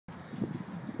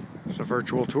It's a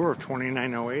virtual tour of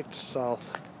 2908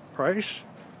 South Price.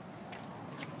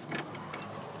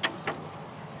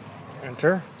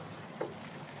 Enter.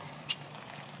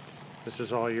 This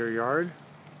is all your yard.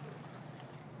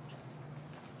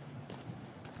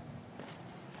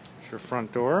 It's your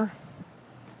front door.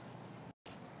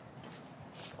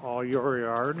 It's all your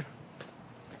yard.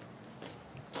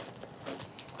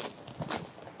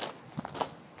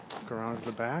 Look around to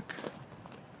the back.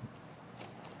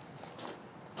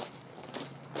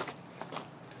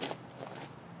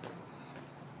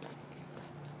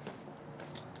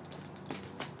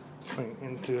 Going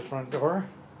into the front door.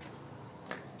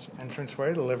 It's an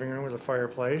entranceway, the living room with a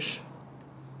fireplace.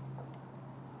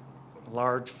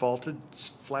 Large vaulted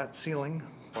flat ceiling,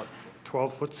 about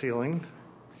 12-foot ceiling.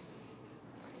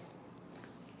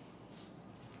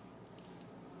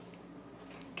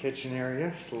 Kitchen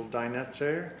area, there's little dinettes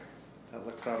there that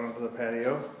looks out onto the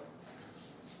patio.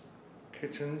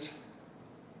 Kitchen's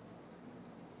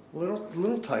a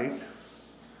little tight,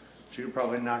 so you could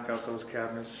probably knock out those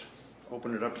cabinets,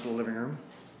 open it up to the living room.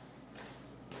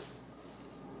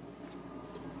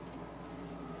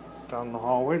 Down the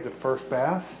hallway, the first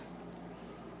bath,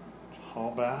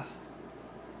 hall bath.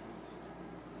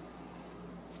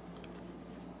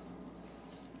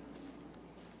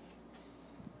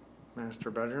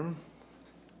 Master bedroom,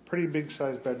 pretty big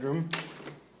sized bedroom.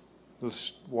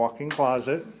 This walk-in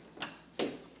closet.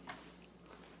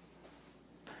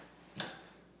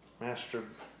 Master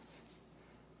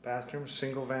bathroom,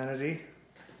 single vanity.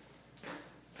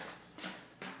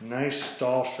 Nice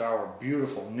stall shower,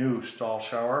 beautiful new stall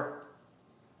shower.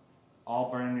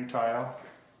 All brand new tile.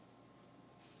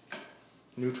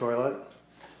 New toilet.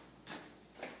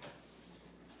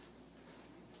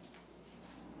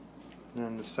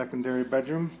 And the secondary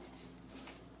bedroom.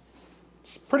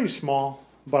 It's pretty small,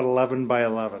 about 11 by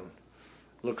 11.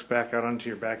 Looks back out onto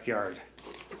your backyard.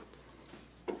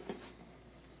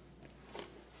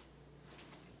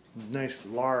 Nice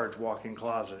large walk-in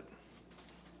closet.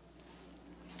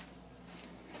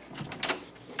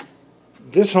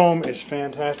 This home is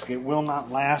fantastic. It will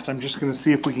not last. I'm just going to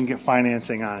see if we can get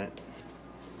financing on it.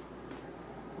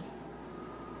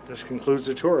 This concludes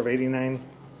the tour of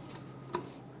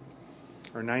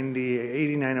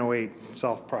 8908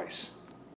 South Price.